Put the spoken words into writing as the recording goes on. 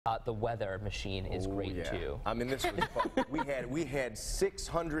The weather machine is great too. I mean, this was fun. we had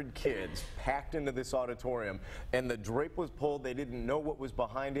 600 kids packed into this auditorium, and the drape was pulled. They didn't know what was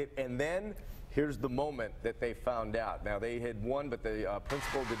behind it, and then here's the moment that they found out. Now, they had won, but the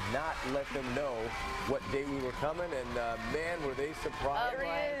principal did not let them know what day we were coming, and man, were they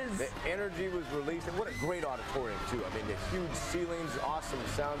surprised. The energy was released, and what a great auditorium, too. I mean, the huge ceilings, awesome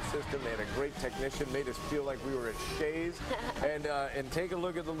sound system. They had a great technician, made us feel like we were at Shays. And take a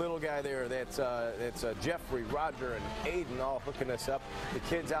look at the little guy there. That's Jeffrey, Roger, and Aiden all hooking us up. The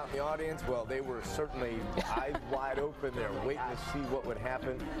kids out in the audience, well, they were certainly eyes wide open there, waiting to see what would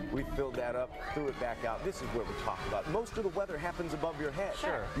happen. We filled that up, threw it back out. This is where we talk about. Most of the weather happens above your head.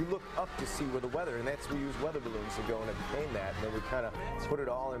 Sure. You look up to see where the weather, and we use weather balloons to go and obtain that, and then we kind of put it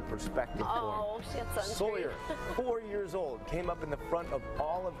all in perspective for them. Sawyer, 4 years old, came up in the front of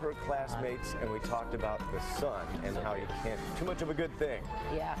all of her classmates, and we talked about the sun and how you can't, too much of a good thing.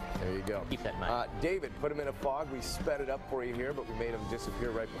 Yeah. There you go. Keep that in mind. David, put him in a fog. We sped it up for you here, but we made him disappear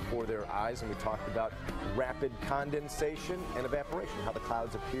right before their eyes, and we talked about rapid condensation and evaporation, how the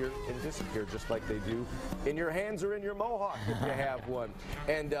clouds appear and disappear just like they do in your hands or in your mohawk if you have one.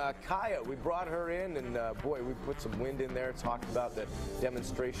 And Kaya, we brought her in, and boy, we put some wind in there, talked about the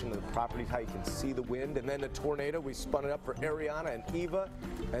demonstration of the property, how you can see the wind, and then the tornado. We spun it up for Ariana and Eva,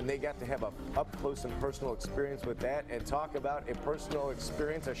 and they got to have a up-close and personal experience with that, and talk about a personal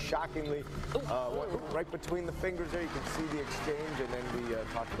experience, a shockingly, right between the fingers there, you can see the exchange, and then we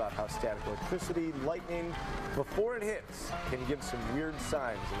talked about how static electricity, lightning, before it hits, can give some weird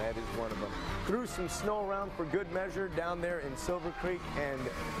signs, and that is one of them. Threw some snow around for good measure down there in Silver Creek, and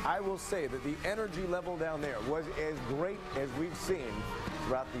I will say that the energy level down there was as great as we've seen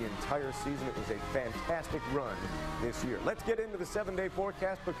throughout the entire season. It was a fantastic run this year. Let's get into the 7-day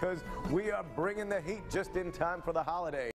forecast because we are bringing the heat just in time for the holiday.